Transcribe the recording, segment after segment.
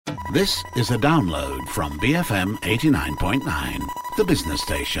This is a download from BFM 89.9, the business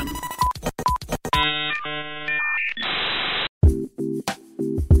station.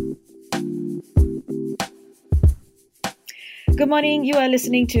 Good morning. You are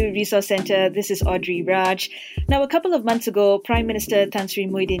listening to Resource Centre. This is Audrey Raj. Now, a couple of months ago, Prime Minister Tan Sri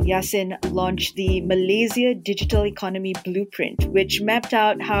Muhyiddin Yassin launched the Malaysia Digital Economy Blueprint, which mapped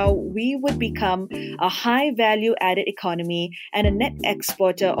out how we would become a high value-added economy and a net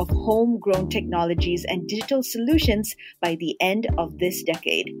exporter of homegrown technologies and digital solutions by the end of this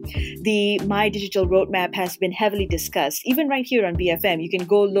decade. The My Digital Roadmap has been heavily discussed, even right here on BFM. You can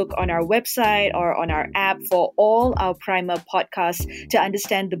go look on our website or on our app for all our Primer podcasts to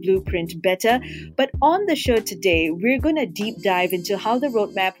understand the blueprint better. But on the show today, we're going to deep dive into how the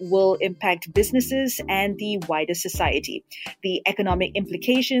roadmap will impact businesses and the wider society, the economic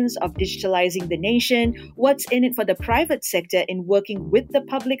implications of digitalizing the nation, what's in it for the private sector in working with the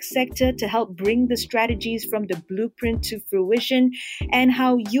public sector to help bring the strategies from the blueprint to fruition, and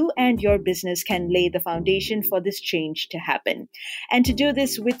how you and your business can lay the foundation for this change to happen. And to do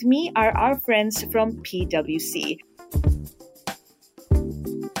this with me are our friends from PwC.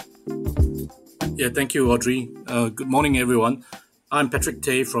 Yeah, thank you, Audrey. Good morning, everyone. I'm Patrick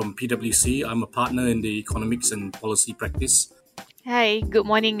Tay from PwC. I'm a partner in the Economics and Policy Practice. Hi, good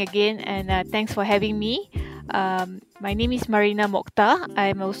morning again, and thanks for having me. My name is Marina Mokhtar.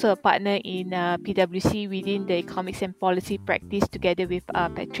 I'm also a partner in PwC within the Economics and Policy Practice together with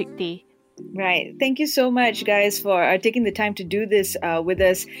Patrick Tay. Right. Thank you so much, guys, for taking the time to do this with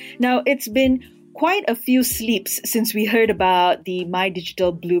us. Now, it's been quite a few sleeps since we heard about the My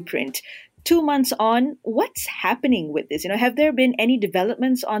Digital Blueprint. 2 months on, what's happening with this? Have there been any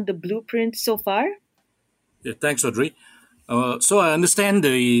developments on the blueprint so far? Yeah, thanks, Audrey. So I understand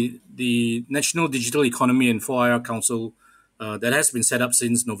the National Digital Economy and 4IR Council that has been set up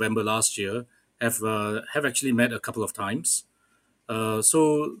since November last year have actually met a couple of times.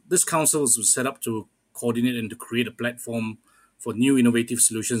 So this council was set up to coordinate and to create a platform for new innovative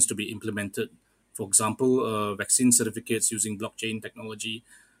solutions to be implemented. For example, vaccine certificates using blockchain technology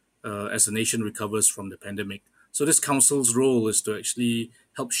as the nation recovers from the pandemic. So this council's role is to actually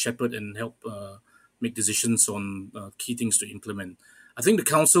help shepherd and help make decisions on key things to implement. I think the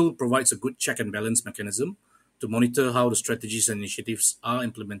council provides a good check and balance mechanism to monitor how the strategies and initiatives are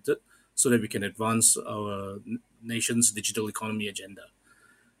implemented so that we can advance our nation's digital economy agenda.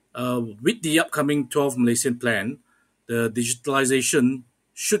 With the upcoming 12 Malaysian Plan, the digitalization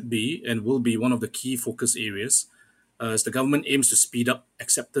should be and will be one of the key focus areas as the government aims to speed up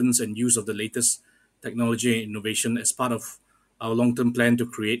acceptance and use of the latest technology and innovation as part of our long-term plan to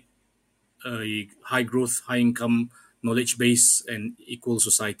create a high-growth, high-income, knowledge-based and equal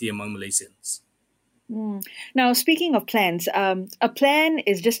society among Malaysians. Now, speaking of plans, a plan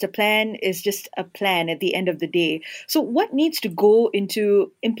is just a plan at the end of the day. So what needs to go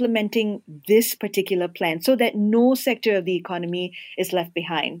into implementing this particular plan so that no sector of the economy is left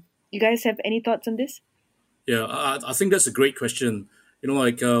behind? You guys have any thoughts on this? Yeah, I think that's a great question.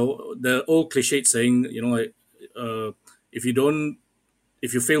 The old cliched saying,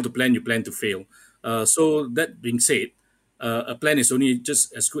 if you fail to plan, you plan to fail. So that being said, a plan is only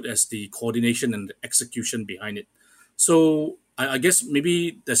just as good as the coordination and the execution behind it. So I guess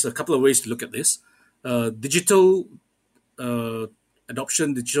maybe there's a couple of ways to look at this. Digital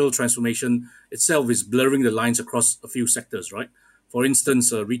adoption, digital transformation itself is blurring the lines across a few sectors, right? For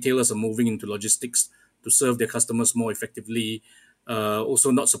instance, retailers are moving into logistics to serve their customers more effectively. Also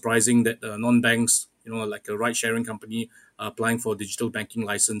not surprising that non-banks, like a ride-sharing company, are applying for a digital banking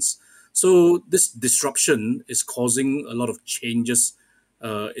license. So this disruption is causing a lot of changes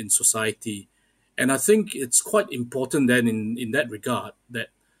in society. And I think it's quite important then in that regard that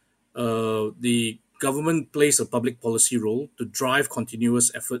the government plays a public policy role to drive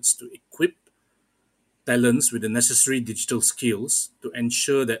continuous efforts to equip talents with the necessary digital skills to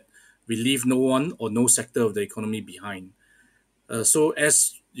ensure that we leave no one or no sector of the economy behind. So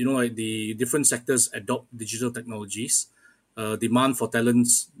as the different sectors adopt digital technologies, demand for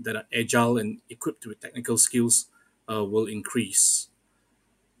talents that are agile and equipped with technical skills will increase.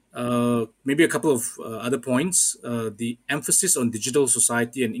 Maybe a couple of other points. The emphasis on digital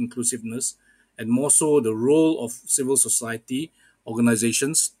society and inclusiveness, and more so the role of civil society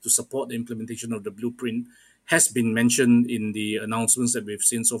organizations to support the implementation of the blueprint has been mentioned in the announcements that we've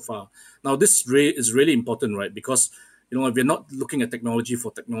seen so far. Now, this is really important, right? Because, if we're not looking at technology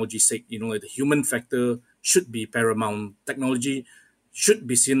for technology's sake, the human factor should be paramount. Technology should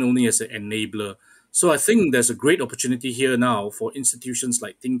be seen only as an enabler. So I think there's a great opportunity here now for institutions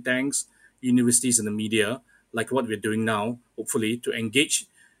like think tanks, universities and the media, like what we're doing now, hopefully, to engage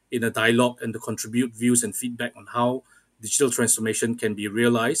in a dialogue and to contribute views and feedback on how digital transformation can be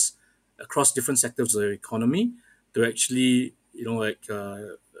realized across different sectors of the economy to actually,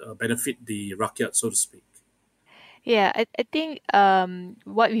 benefit the rakyat, so to speak. Yeah, I think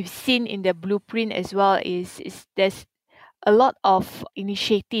what we've seen in the blueprint as well is there's a lot of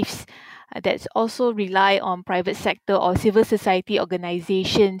initiatives that also rely on private sector or civil society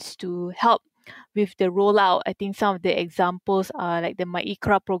organizations to help with the rollout. I think some of the examples are like the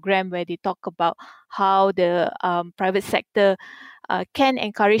MyIkra program, where they talk about how the private sector can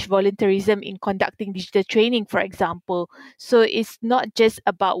encourage volunteerism in conducting digital training, for example. So it's not just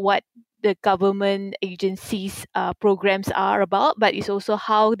about what the government agencies programs are about, but it's also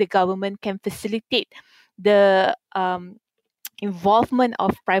how the government can facilitate the involvement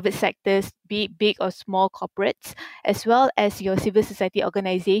of private sectors, be it big or small corporates, as well as your civil society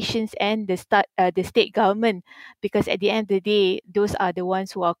organizations and the state government, because at the end of the day, those are the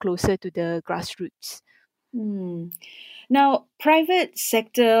ones who are closer to the grassroots. Hmm. Now, private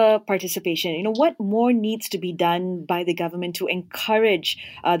sector participation, what more needs to be done by the government to encourage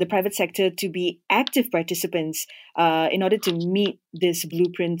the private sector to be active participants in order to meet this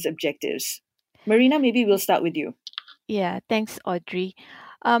blueprint's objectives? Marina, maybe we'll start with you. Yeah, thanks, Audrey.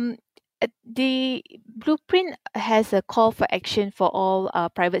 Um, the blueprint has a call for action for all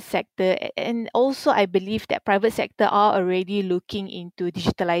private sector, and also I believe that private sector are already looking into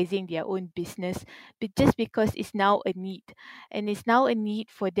digitalizing their own business, but just because it's now a need, and it's now a need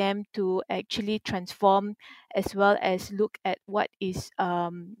for them to actually transform as well as look at what is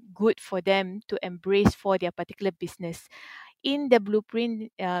good for them to embrace for their particular business. In the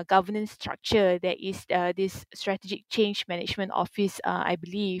blueprint governance structure, there is this strategic change management office, I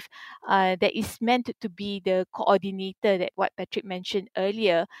believe, that is meant to be the coordinator, that what Patrick mentioned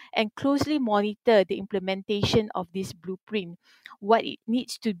earlier, and closely monitor the implementation of this blueprint. What it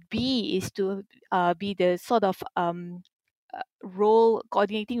needs to be is to be the sort of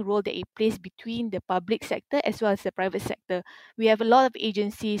coordinating role that it plays between the public sector as well as the private sector. We have a lot of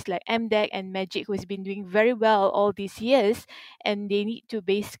agencies like MDEC and Magic who has been doing very well all these years, and they need to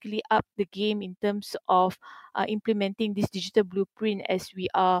basically up the game in terms of implementing this digital blueprint, as we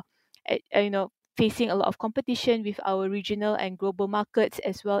are, facing a lot of competition with our regional and global markets,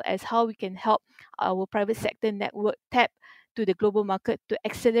 as well as how we can help our private sector network tap to the global market to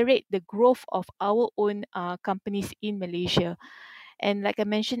accelerate the growth of our own companies in Malaysia. And like I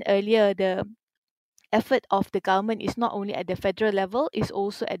mentioned earlier, the effort of the government is not only at the federal level, is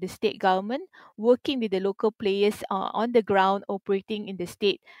also at the state government, working with the local players on the ground operating in the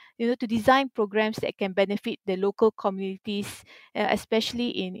state, to design programs that can benefit the local communities, especially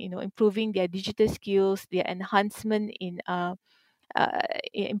in improving their digital skills, their enhancement in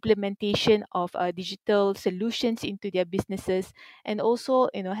implementation of digital solutions into their businesses, and also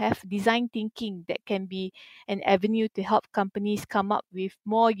have design thinking that can be an avenue to help companies come up with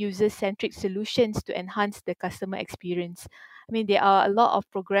more user-centric solutions to enhance the customer experience. I mean, there are a lot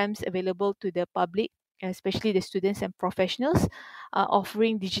of programs available to the public, especially the students and professionals,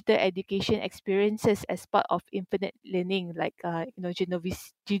 offering digital education experiences as part of infinite learning, like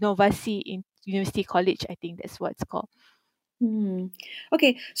Genovasi in University College, I think that's what it's called. Hmm.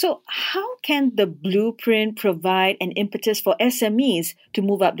 Okay, so how can the blueprint provide an impetus for SMEs to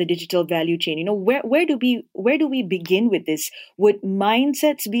move up the digital value chain? Where do we begin with this? Would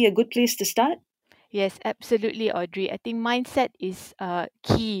mindsets be a good place to start? Yes, absolutely, Audrey. I think mindset is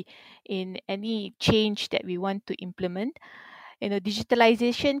key in any change that we want to implement.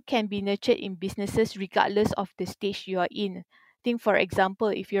 Digitalization can be nurtured in businesses regardless of the stage you are in. Think, for example,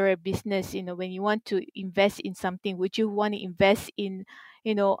 if you're a business, when you want to invest in something, would you want to invest in,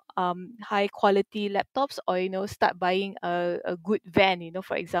 high quality laptops, or, start buying a good van,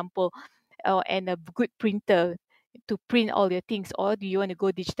 for example, and a good printer to print all your things, or do you want to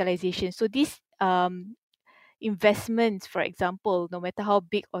go digitalization? So these investments, for example, no matter how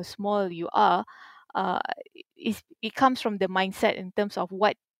big or small you are, uh, it comes from the mindset in terms of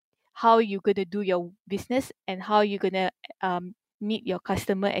how you're going to do your business and how you're going to meet your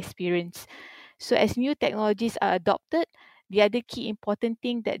customer experience. So as new technologies are adopted, the other key important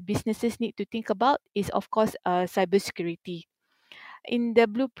thing that businesses need to think about is, of course, cybersecurity. In the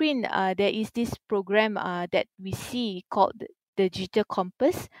blueprint, there is this program that we see called the Digital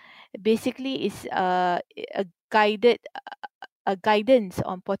Compass. Basically, it's a guided a guidance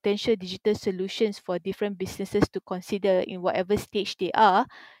on potential digital solutions for different businesses to consider in whatever stage they are,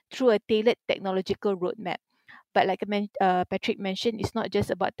 through a tailored technological roadmap. But like Patrick mentioned, it's not just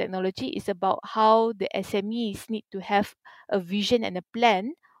about technology, it's about how the SMEs need to have a vision and a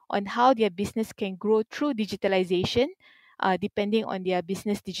plan on how their business can grow through digitalization, depending on their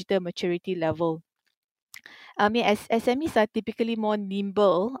business digital maturity level. I mean, as SMEs are typically more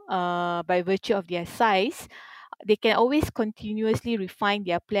nimble by virtue of their size, they can always continuously refine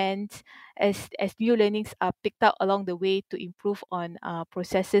their plans as new learnings are picked up along the way to improve on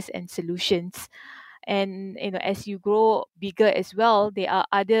processes and solutions. And as you grow bigger as well, there are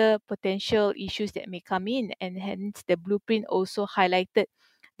other potential issues that may come in, and hence the blueprint also highlighted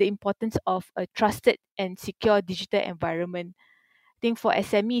the importance of a trusted and secure digital environment. I think for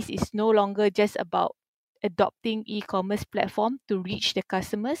SMEs, it's no longer just about adopting e-commerce platform to reach the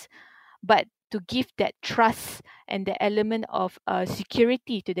customers, but to give that trust and the element of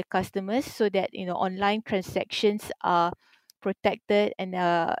security to the customers, so that online transactions are protected, and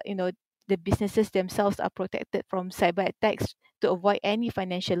the businesses themselves are protected from cyber attacks to avoid any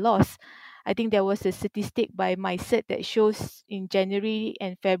financial loss. I think there was a statistic by MyCert that shows in January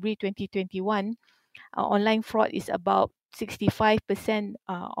and February 2021, online fraud is about 65%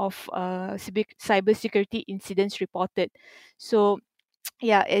 of cybersecurity incidents reported. So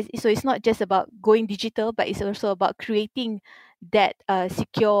yeah, so it's not just about going digital, but it's also about creating that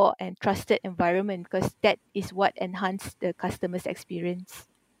secure and trusted environment, because that is what enhances the customer's experience.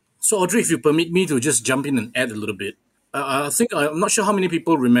 So, Audrey, if you permit me to just jump in and add a little bit, I'm not sure how many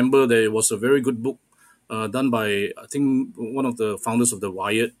people remember there was a very good book done by, I think, one of the founders of the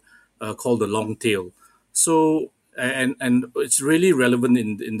Wired, called The Long Tail. So, and it's really relevant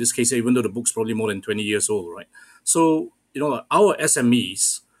in this case, even though the book's probably more than 20 years old, right? So, our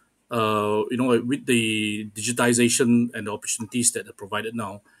SMEs, with the digitization and the opportunities that are provided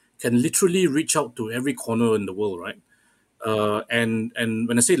now, can literally reach out to every corner in the world, right? And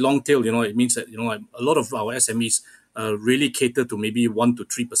when I say long tail, it means that a lot of our SMEs really cater to maybe 1 to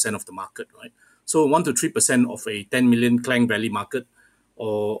 3% of the market, right? So 1 to 3% of a 10 million Klang Valley market,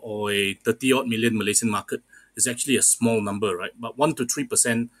 or a 30 odd million Malaysian market, is actually a small number, right? But 1 to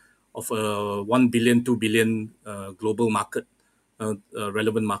 3% of a 1 billion, 2 billion global market,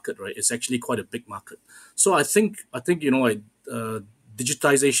 relevant market, right? It's actually quite a big market. So I think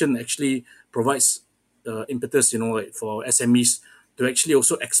digitization actually provides impetus, for SMEs to actually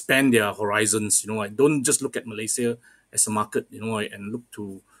also expand their horizons. Don't just look at Malaysia as a market, and look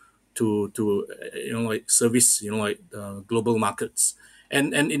to service, global markets.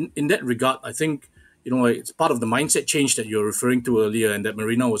 And in that regard, I think, it's part of the mindset change that you're referring to earlier, and that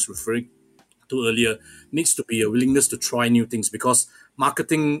Marina was referring to earlier, needs to be a willingness to try new things, because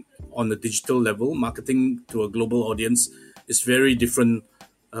marketing on the digital level, marketing to a global audience, is very different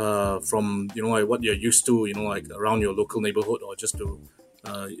from what you're used to, around your local neighborhood, or just to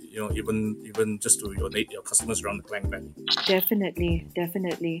even just to your customers around the Klang Valley.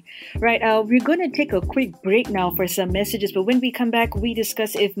 Definitely. Right, we're going to take a quick break now for some messages, but when we come back, we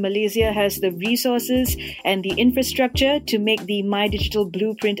discuss if Malaysia has the resources and the infrastructure to make the My Digital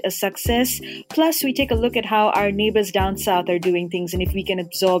Blueprint a success. Plus, we take a look at how our neighbors down south are doing things, and if we can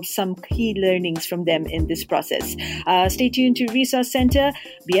absorb some key learnings from them in this process. Stay tuned to Resource Center,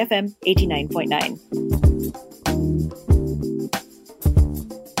 BFM 89.9.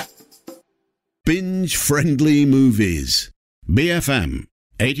 Binge-friendly movies. BFM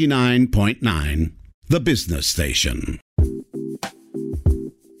 89.9, the business station.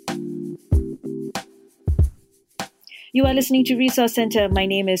 You are listening to Resource Center. My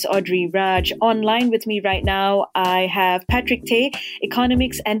name is Audrey Raj. Online with me right now, I have Patrick Tay,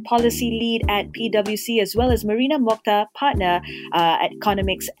 Economics and Policy Lead at PwC, as well as Marina Mokhtar, Partner at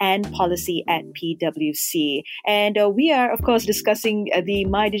Economics and Policy at PwC. And we are, of course, discussing the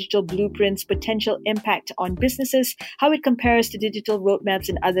My Digital Blueprint's potential impact on businesses, how it compares to digital roadmaps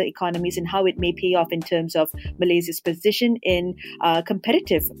in other economies, and how it may pay off in terms of Malaysia's position in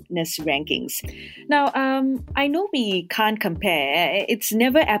competitiveness rankings. Now, I know we can't compare. It's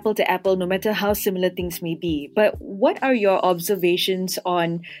never apple to apple, no matter how similar things may be. But what are your observations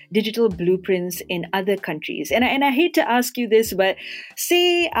on digital blueprints in other countries? And I hate to ask you this, but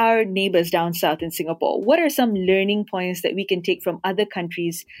say our neighbors down south in Singapore, what are some learning points that we can take from other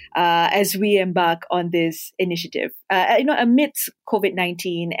countries as we embark on this initiative, amidst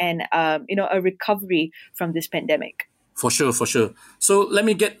COVID-19 and a recovery from this pandemic? For sure. So let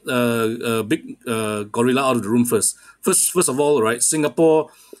me get a big gorilla out of the room first. First of all, right, Singapore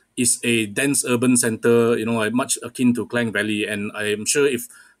is a dense urban center, much akin to Klang Valley. And I am sure if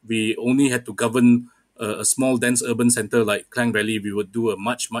we only had to govern a small dense urban center like Klang Valley, we would do a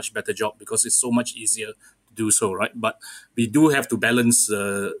much, much better job, because it's so much easier to do so, right? But we do have to balance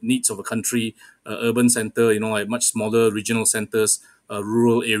needs of a country, urban center, like much smaller regional centers,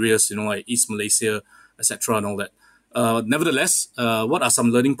 rural areas, like East Malaysia, etc. and all that. Nevertheless, what are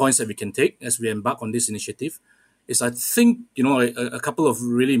some learning points that we can take as we embark on this initiative? is, I think, a couple of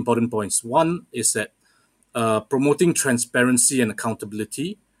really important points. One is that promoting transparency and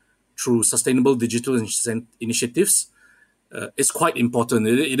accountability through sustainable digital initiatives is quite important.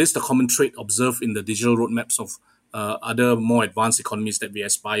 It is the common trait observed in the digital roadmaps of other more advanced economies that we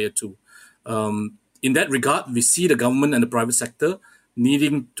aspire to. In that regard, we see the government and the private sector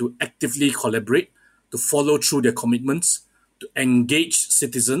needing to actively collaborate to follow through their commitments, to engage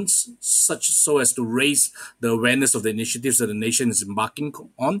citizens such so as to raise the awareness of the initiatives that the nation is embarking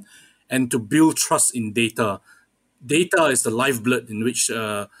on, and to build trust in data. Data is the lifeblood in which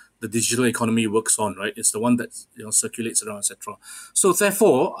the digital economy works on, right? It's the one that circulates around, etc. So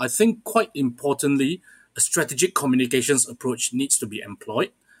therefore, I think quite importantly, a strategic communications approach needs to be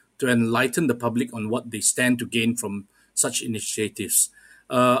employed to enlighten the public on what they stand to gain from such initiatives.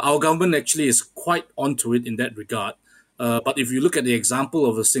 Our government actually is quite onto it in that regard. But if you look at the example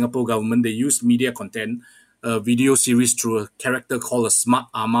of the Singapore government, they used media content, video series through a character called a smart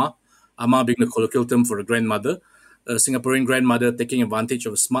ama, ama being the colloquial term for a grandmother, a Singaporean grandmother taking advantage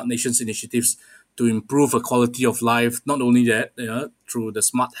of Smart Nations initiatives to improve her quality of life. Not only that, through the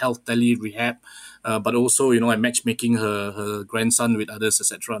smart health tele rehab, but also, matchmaking her grandson with others,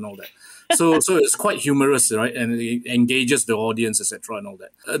 etc., and all that. So it's quite humorous, right? And it engages the audience, etc., and all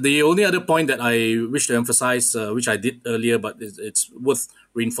that. The only other point that I wish to emphasize, which I did earlier, but it's worth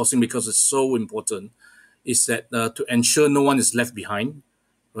reinforcing because it's so important, is that to ensure no one is left behind,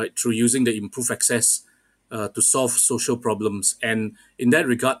 right, through using the improved access to solve social problems. And in that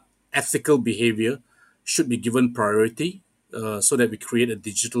regard, ethical behavior should be given priority so that we create a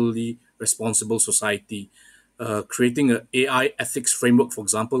digitally responsible society. Creating an AI ethics framework, for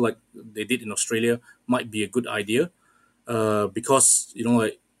example, like they did in Australia, might be a good idea because,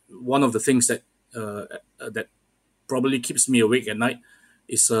 one of the things that that probably keeps me awake at night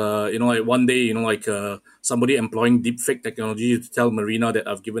is, one day, somebody employing deepfake technology to tell Marina that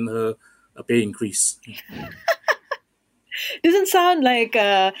I've given her a pay increase. Doesn't sound like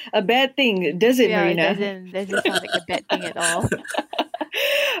a bad thing, does it, Marina? It doesn't sound like a bad thing at all.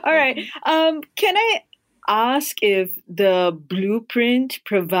 All right. Can I ask if the blueprint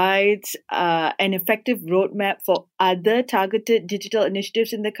provides an effective roadmap for other targeted digital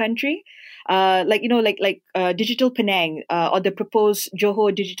initiatives in the country? Like Digital Penang or the proposed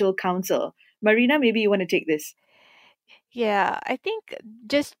Johor Digital Council. Marina, maybe you want to take this. Yeah, I think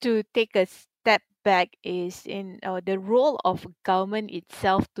just to take a step back is in the role of government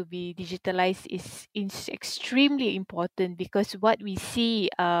itself to be digitalized is extremely important because what we see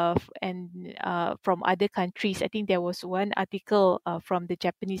from other countries, I think there was one article from the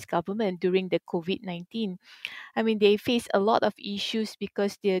Japanese government during the COVID-19. I mean, they face a lot of issues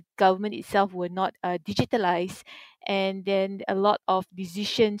because the government itself were not digitalized, and then a lot of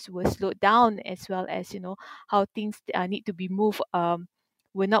decisions were slowed down, as well as how things need to be moved.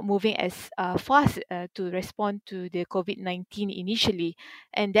 We're not moving as fast to respond to the COVID-19 initially,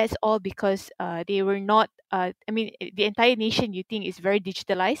 and that's all because they were not. The entire nation you think is very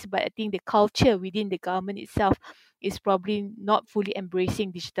digitalized, but I think the culture within the government itself is probably not fully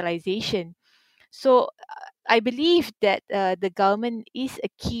embracing digitalization. So I believe that the government is a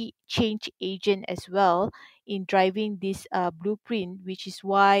key change agent as well in driving this blueprint, which is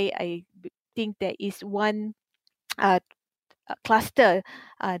why think there is one uh, cluster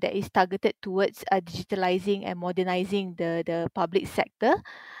that is targeted towards digitalizing and modernizing the public sector.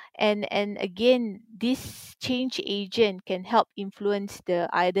 And again, this change agent can help influence the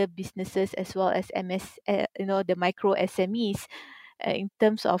either businesses as well as the micro SMEs in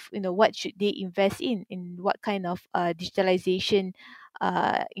terms of what should they invest in what kind of digitalization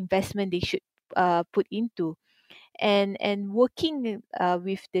investment they should put into. And working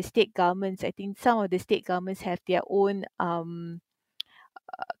with the state governments, I think some of the state governments have their own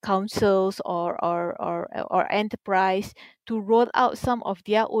councils or enterprise to roll out some of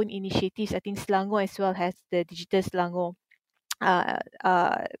their own initiatives. I think Selangor as well has the Digital Selangor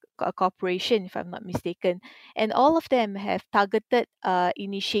corporation, if I'm not mistaken, and all of them have targeted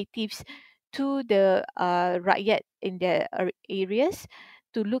initiatives to the rakyat in their areas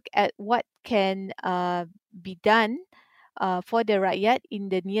to look at what can be done for the rakyat in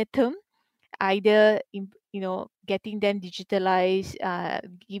the near term, either getting them digitalized,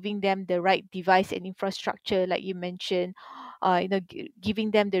 giving them the right device and infrastructure like you mentioned,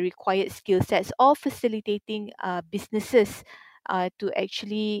 giving them the required skill sets, or facilitating businesses to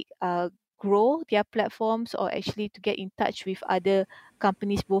actually grow their platforms, or actually to get in touch with other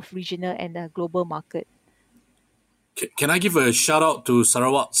companies, both regional and global market. Can I give a shout out to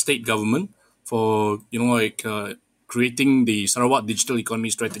Sarawak state government for creating the Sarawak Digital Economy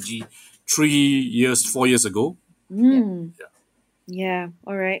Strategy 4 years ago, Mm. Yeah.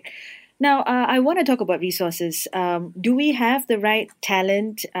 All right. Now, I want to talk about resources. Do we have the right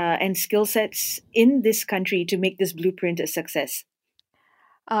talent and skill sets in this country to make this blueprint a success?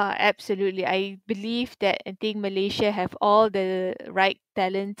 Absolutely. I believe that I think Malaysia have all the right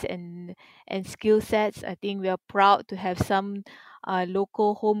talents and skill sets. I think we are proud to have some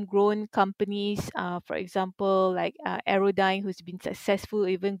local homegrown companies, for example, like Aerodyne, who's been successful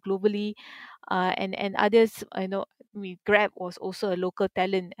even globally, and others. I know, I mean, Grab was also a local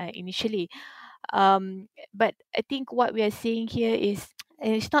talent initially. But I think what we are seeing here is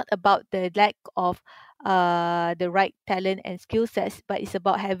it's not about the lack of the right talent and skill sets, but it's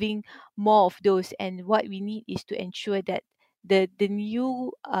about having more of those. And what we need is to ensure that the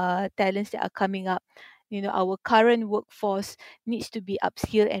new talents that are coming up, our current workforce needs to be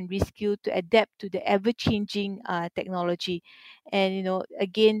upskilled and reskilled to adapt to the ever changing technology. And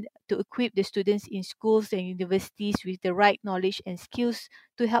again, to equip the students in schools and universities with the right knowledge and skills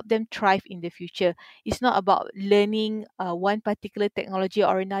to help them thrive in the future. It's not about learning one particular technology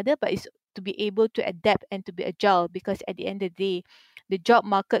or another, but it's to be able to adapt and to be agile, because at the end of the day, the job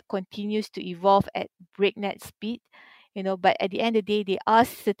market continues to evolve at breakneck speed. But at the end of the day, there are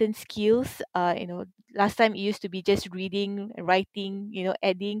certain skills. Last time it used to be just reading, writing,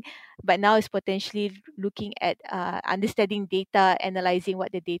 adding, but now it's potentially looking at understanding data, analyzing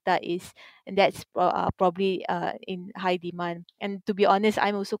what the data is, and that's probably in high demand. And to be honest,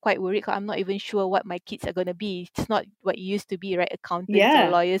 I'm also quite worried 'cause I'm not even sure what my kids are going to be. It's not what it used to be, right? Accountants or Yeah.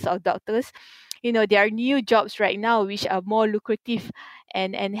 lawyers or doctors. There are new jobs right now which are more lucrative,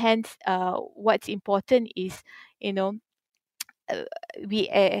 and hence what's important is you know we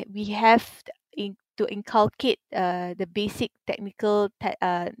have to inculcate the basic technical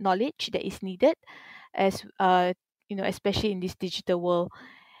knowledge that is needed, as especially in this digital world.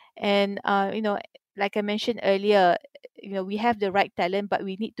 And like I mentioned earlier, we have the right talent, but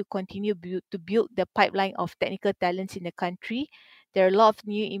we need to continue to build the pipeline of technical talents in the country. There are a lot of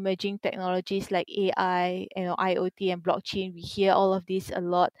new emerging technologies like AI, IoT and blockchain. We hear all of this a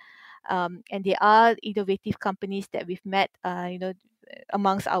lot. And there are innovative companies that we've met,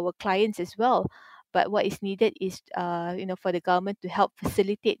 amongst our clients as well. But what is needed is, for the government to help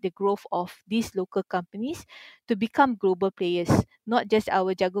facilitate the growth of these local companies to become global players, not just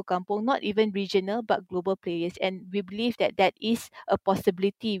our Jago Kampung, not even regional, but global players. And we believe that that is a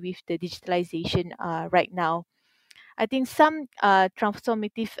possibility with the digitalization right now. I think some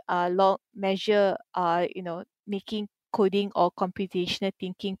transformative law measure are, making coding or computational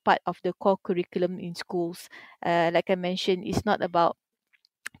thinking part of the core curriculum in schools. Like I mentioned, it's not about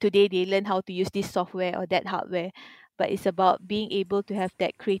today they learn how to use this software or that hardware, but it's about being able to have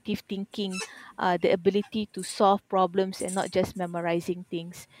that creative thinking, the ability to solve problems and not just memorizing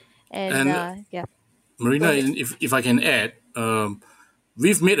things. And And yeah, go Marina, ahead. if I can add,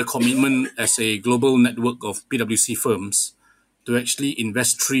 we've made a commitment as a global network of PwC firms to actually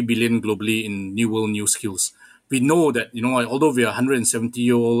invest 3 billion globally in new world new skills. We know that, although we are a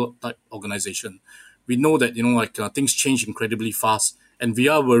 170-year-old type organization, we know that, things change incredibly fast. And we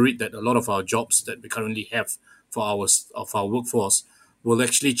are worried that a lot of our jobs that we currently have for our workforce will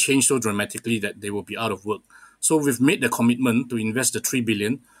actually change so dramatically that they will be out of work. So we've made the commitment to invest the 3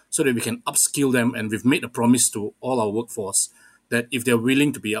 billion so that we can upskill them. And we've made a promise to all our workforce that if they're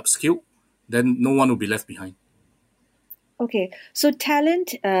willing to be upskilled, then no one will be left behind. Okay, so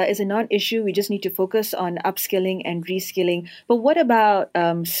talent is a non-issue. We just need to focus on upskilling and reskilling. But what about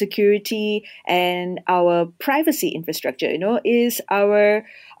security and our privacy infrastructure? Is our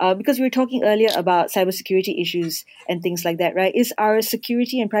because we were talking earlier about cybersecurity issues and things like that, right? Is our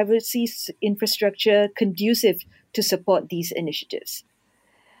security and privacy infrastructure conducive to support these initiatives?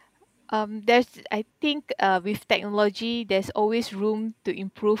 There's, I think, with technology, there's always room to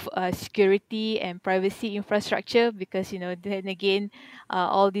improve security and privacy infrastructure, because then again,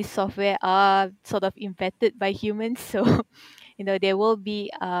 all these software are sort of invented by humans, so there will be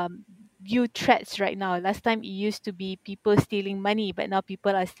new threats right now. Last time it used to be people stealing money, but now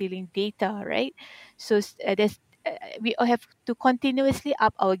people are stealing data, right? So there's we have to continuously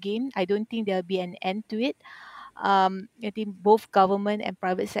up our game. I don't think there'll be an end to it. I think both government and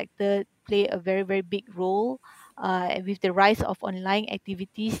private sector play a very, very big role. And with the rise of online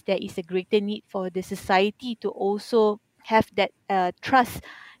activities, there is a greater need for the society to also have that trust,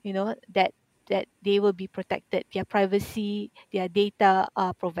 that they will be protected, their privacy, their data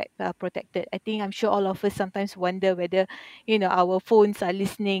are protected. I think I'm sure all of us sometimes wonder whether, our phones are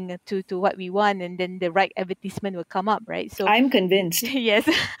listening to what we want, and then the right advertisement will come up, right? So I'm convinced. yes.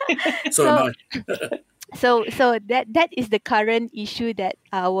 So am So I. So that is the current issue that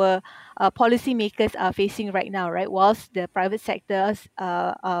our policymakers are facing right now, right? Whilst the private sectors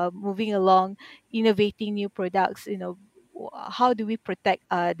are moving along, innovating new products, how do we protect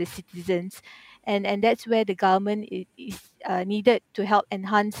the citizens? And that's where the government is needed to help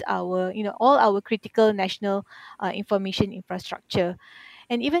enhance our, all our critical national information infrastructure,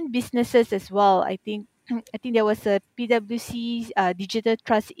 and even businesses as well. I think I think there was a PwC Digital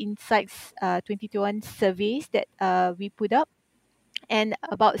Trust Insights 2021 surveys that we put up, and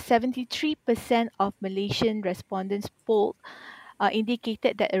about 73% of Malaysian respondents polled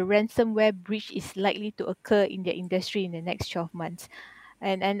indicated that a ransomware breach is likely to occur in their industry in the next 12 months.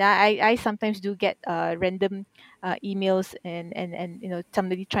 And I sometimes do get random emails and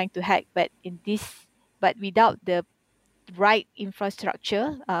somebody trying to hack, but without the right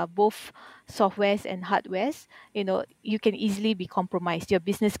infrastructure, both softwares and hardwares, you can easily be compromised. Your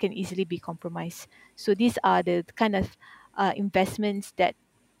business can easily be compromised. So these are the kind of investments that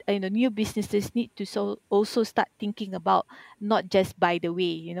new businesses need to also start thinking about, not just by the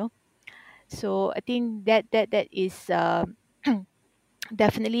way. So I think that is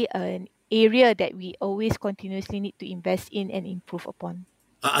definitely an area that we always continuously need to invest in and improve upon.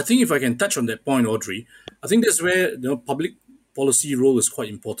 I think if I can touch on that point, Audrey, I think that's where the public policy role is quite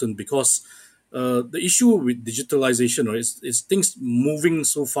important, because the issue with digitalization, right, is things moving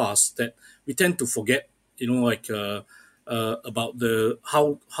so fast that we tend to forget, about the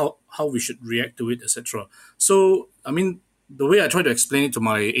how we should react to it, etc. So, I mean, the way I try to explain it to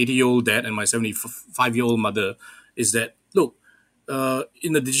my 80-year-old dad and my 75-year-old mother is that, look,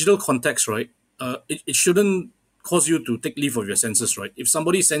 in the digital context, right, it shouldn't cause you to take leave of your senses, right? If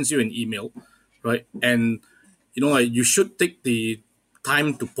somebody sends you an email, right, and you should take the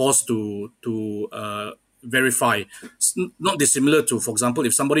time to pause to verify. It's not dissimilar to, for example,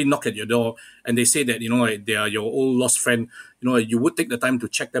 if somebody knock at your door and they say that they are your old lost friend, you would take the time to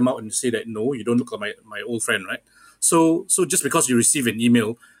check them out and say that no, you don't look like my old friend, right? So just because you receive an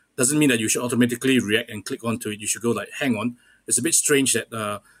email doesn't mean that you should automatically react and click onto it. You should go like, hang on, it's a bit strange that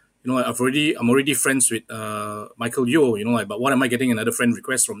I'm already friends with Michael Yeo, but why am I getting another friend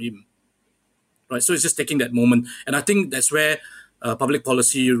request from him? Right. So it's just taking that moment. And I think that's where public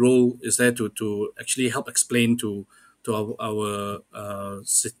policy role is there to actually help explain to our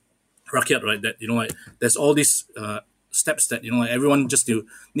rakyat, right, that there's all these steps that everyone just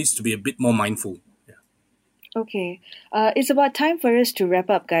needs to be a bit more mindful. Okay, it's about time for us to wrap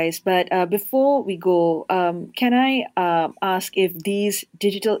up, guys. But before we go, can I ask if these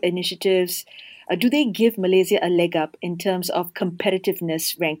digital initiatives do they give Malaysia a leg up in terms of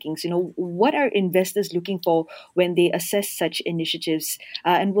competitiveness rankings? What are investors looking for when they assess such initiatives,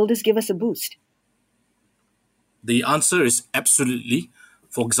 and will this give us a boost? The answer is absolutely.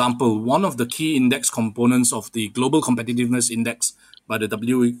 For example, one of the key index components of the Global Competitiveness Index by the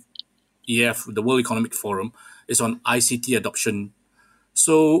WEF, the World Economic Forum, is on ICT adoption.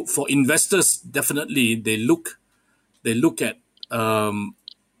 So for investors, definitely they look at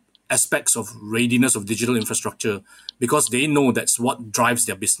aspects of readiness of digital infrastructure, because they know that's what drives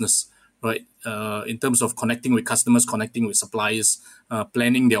their business, right? In terms of connecting with customers, connecting with suppliers,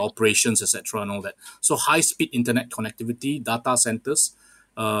 planning their operations, etc., and all that. So high-speed internet connectivity, data centers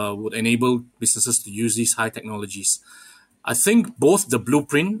would enable businesses to use these high technologies. I think both the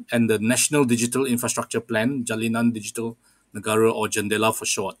blueprint and the National Digital Infrastructure Plan, Jalinan Digital Negara, or JENDELA for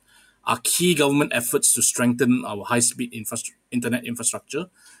short, are key government efforts to strengthen our high-speed internet infrastructure,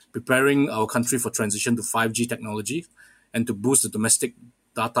 preparing our country for transition to 5G technology, and to boost the domestic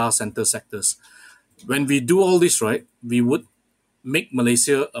data center sectors. When we do all this, right, we would make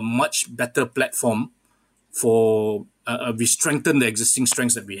Malaysia a much better platform for, we strengthen the existing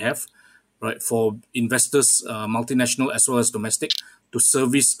strengths that we have, right, for investors, multinational as well as domestic, to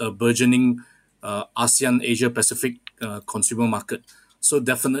service a burgeoning ASEAN Asia Pacific consumer market. So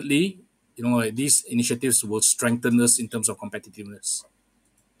definitely, these initiatives will strengthen us in terms of competitiveness.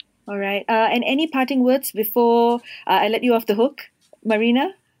 All right. And any parting words before I let you off the hook,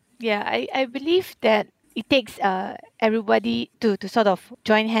 Marina? Yeah, I believe that it takes everybody to sort of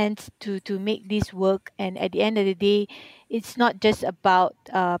join hands to make this work. And at the end of the day, it's not just about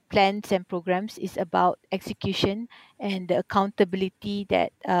plans and programs. It's about execution and the accountability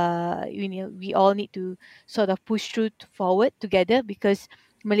that we all need to sort of push through forward together, because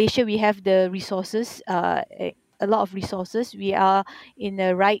Malaysia, we have the resources, a lot of resources. We are in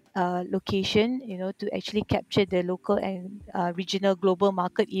the right location, to actually capture the local and regional global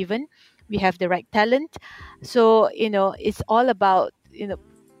market even. We have the right talent. So, it's all about,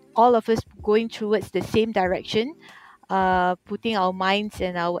 all of us going towards the same direction. putting our minds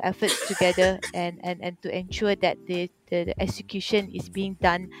and our efforts together and to ensure that the execution is being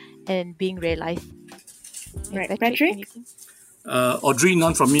done and being realized. Right. Patrick? Audrey,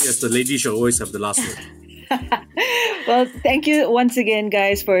 none from me, as the lady shall always have the last word. Well, thank you once again,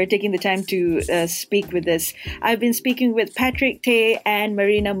 guys, for taking the time to speak with us. I've been speaking with Patrick Tay and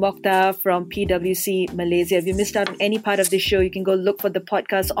Marina Mokhtar from PwC Malaysia. If you missed out on any part of this show, you can go look for the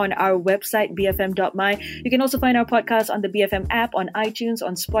podcast on our website, bfm.my. You can also find our podcast on the BFM app, on iTunes,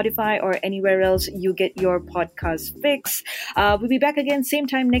 on Spotify, or anywhere else you get your podcast fix. We'll be back again same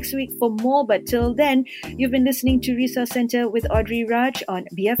time next week for more, but till then, you've been listening to Resource Center with Audrey Raj on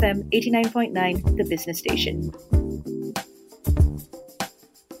BFM 89.9, the business station.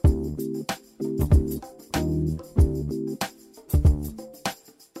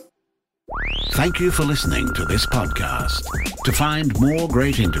 Thank you for listening to this podcast. To find more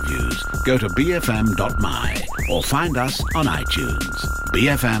great interviews, go to bfm.my or find us on iTunes.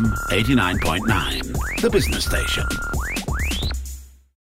 BFM 89.9, the business station.